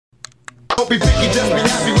be picky, just be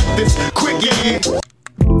happy with this quick, yeah.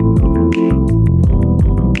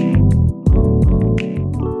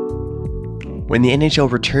 When the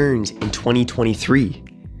NHL returns in 2023,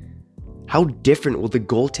 how different will the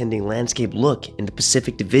goaltending landscape look in the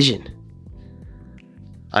Pacific Division?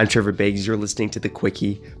 I'm Trevor Beggs, you're listening to The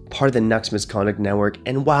Quickie, part of the Nucks Misconduct Network,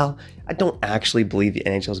 and while I don't actually believe the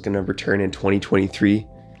NHL is going to return in 2023,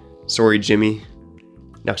 sorry Jimmy,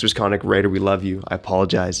 Nucks Misconduct writer, we love you, I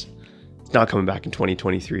apologize. It's not coming back in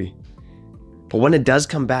 2023. But when it does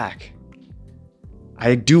come back,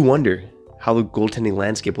 I do wonder how the goaltending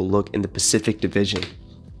landscape will look in the Pacific Division.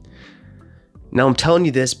 Now, I'm telling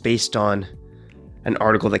you this based on an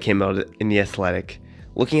article that came out in The Athletic,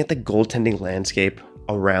 looking at the goaltending landscape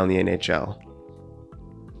around the NHL.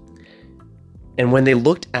 And when they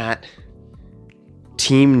looked at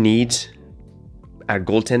team needs at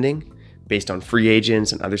goaltending, based on free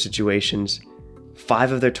agents and other situations,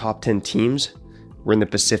 5 of their top 10 teams were in the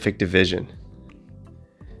Pacific Division.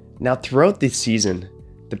 Now, throughout this season,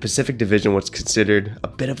 the Pacific Division was considered a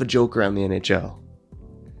bit of a joke around the NHL.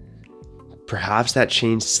 Perhaps that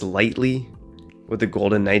changed slightly with the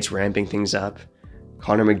Golden Knights ramping things up,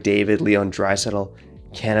 Connor McDavid, Leon Draisaitl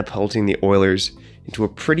catapulting the Oilers into a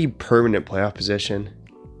pretty permanent playoff position.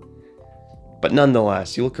 But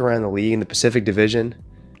nonetheless, you look around the league and the Pacific Division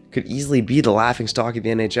could easily be the laughingstock of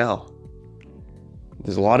the NHL.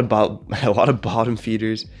 There's a lot of bottom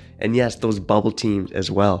feeders, and yes, those bubble teams as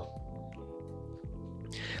well.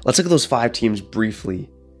 Let's look at those 5 teams briefly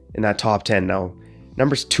in that top 10 now.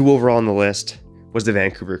 Numbers 2 overall on the list was the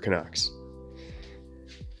Vancouver Canucks.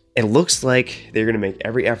 It looks like they're going to make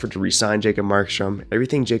every effort to re-sign Jacob Markstrom.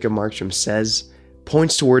 Everything Jacob Markstrom says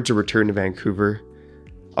points towards a return to Vancouver.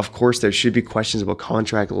 Of course, there should be questions about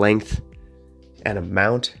contract length and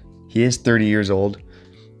amount. He is 30 years old,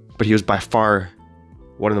 but he was by far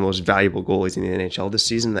one of the most valuable goalies in the NHL this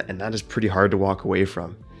season, and that is pretty hard to walk away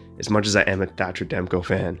from, as much as I am a Thatcher Demko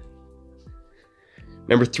fan.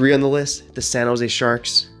 Number 3 on the list, the San Jose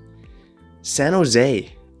Sharks. San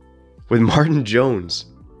Jose with Martin Jones.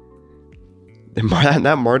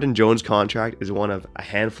 That Martin Jones contract is one of a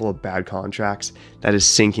handful of bad contracts that is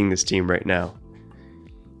sinking this team right now.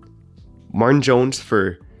 Martin Jones,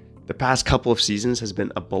 for the past couple of seasons, has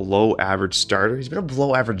been a below average starter. He's been a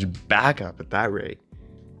below average backup at that rate.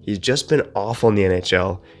 He's just been awful in the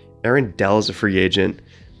NHL. Aaron Dell is a free agent.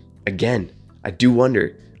 Again, I do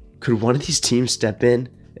wonder, could one of these teams step in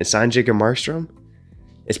and sign Jacob Markstrom?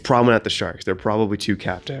 It's probably not the Sharks. They're probably too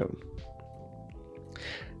capped out.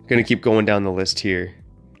 Going to keep going down the list here.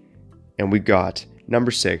 And we got number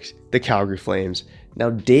 6, the Calgary Flames. Now,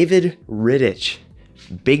 David Rittich,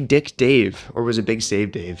 Big Dick Dave, or was it Big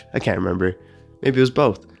Save Dave? I can't remember. Maybe it was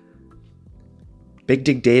both. Big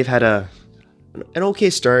Dick Dave had an okay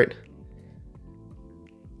start,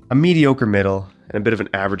 a mediocre middle, and a bit of an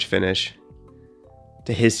average finish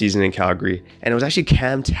to his season in Calgary. And it was actually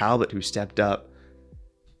Cam Talbot who stepped up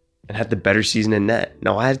and had the better season in net.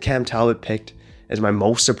 Now, I had Cam Talbot picked as my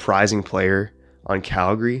most surprising player on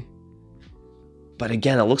Calgary. But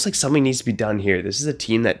again, it looks like something needs to be done here. This is a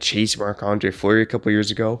team that chased Marc-Andre Fleury a couple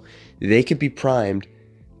years ago. They could be primed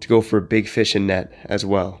to go for a big fish in net as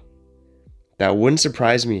well. That wouldn't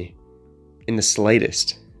surprise me in the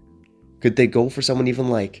slightest. Could they go for someone even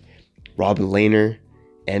like Robin Lehner,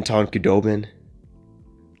 Anton Khudobin?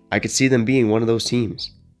 I could see them being one of those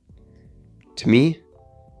teams. To me,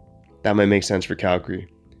 that might make sense for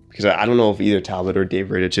Calgary, because I don't know if either Talbot or Dave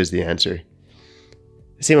Rittich is the answer.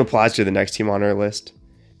 The same applies to the next team on our list,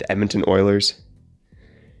 the Edmonton Oilers.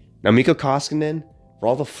 Now, Mikko Koskinen, for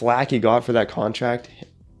all the flack he got for that contract,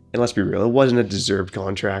 and let's be real, it wasn't a deserved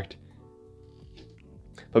contract.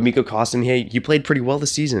 But Mikko Koskinen, hey, he played pretty well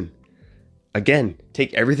this season. Again,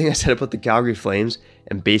 take everything I said about the Calgary Flames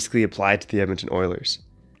and basically apply it to the Edmonton Oilers.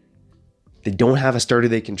 They don't have a starter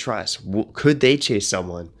they can trust. Could they chase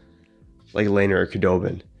someone like Lehner or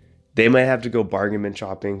Khudobin? They might have to go bargain bin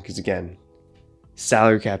shopping because, again,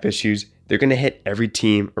 salary cap issues, they're going to hit every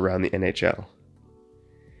team around the NHL.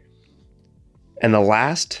 And the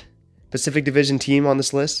last Pacific Division team on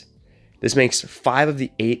this list, this makes 5 of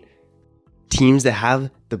the 8 teams that have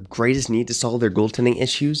the greatest need to solve their goaltending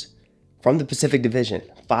issues from the Pacific Division.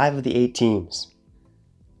 5 of the 8 teams.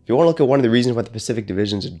 If you want to look at one of the reasons why the Pacific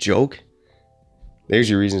Division is a joke, there's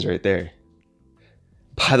your reasons right there.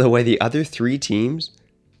 By the way, the other 3 teams,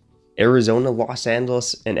 Arizona, Los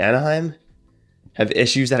Angeles, and Anaheim, have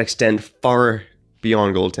issues that extend far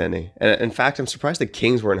beyond goaltending. And in fact, I'm surprised the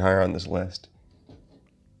Kings weren't higher on this list.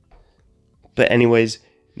 But anyways,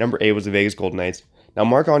 number 8 was the Vegas Golden Knights. Now,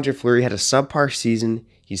 Marc-Andre Fleury had a subpar season.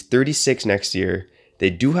 He's 36 next year. They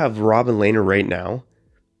do have Robin Lehner right now,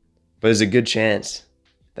 but there's a good chance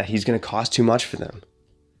that he's going to cost too much for them.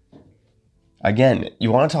 Again,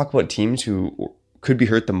 you want to talk about teams who could be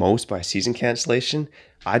hurt the most by season cancellation?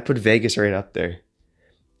 I'd put Vegas right up there.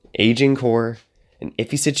 Aging core, an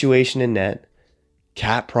iffy situation in net,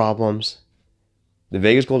 cap problems. The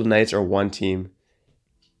Vegas Golden Knights are one team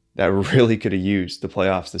that really could have used the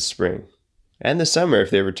playoffs this spring and this summer if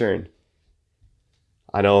they return.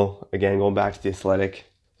 I know, again, going back to The Athletic,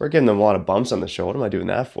 we're giving them a lot of bumps on the show. What am I doing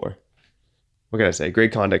that for? What can I say?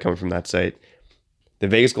 Great content coming from that site. The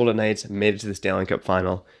Vegas Golden Knights made it to the Stanley Cup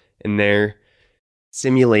final in their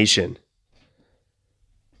simulation.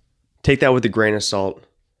 Take that with a grain of salt,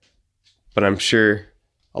 but I'm sure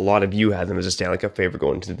a lot of you had them as a Stanley Cup favorite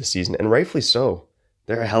going into the season, and rightfully so.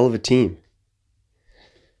 They're a hell of a team.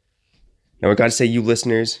 Now, I got to say, you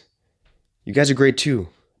listeners, you guys are great too.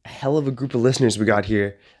 A hell of a group of listeners we got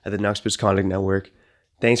here at the Nuxbits Content Network.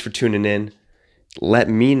 Thanks for tuning in. Let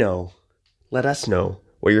us know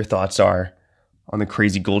what your thoughts are on the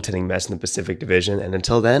crazy goaltending mess in the Pacific Division. And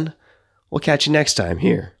until then, we'll catch you next time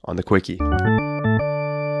here on The Quickie.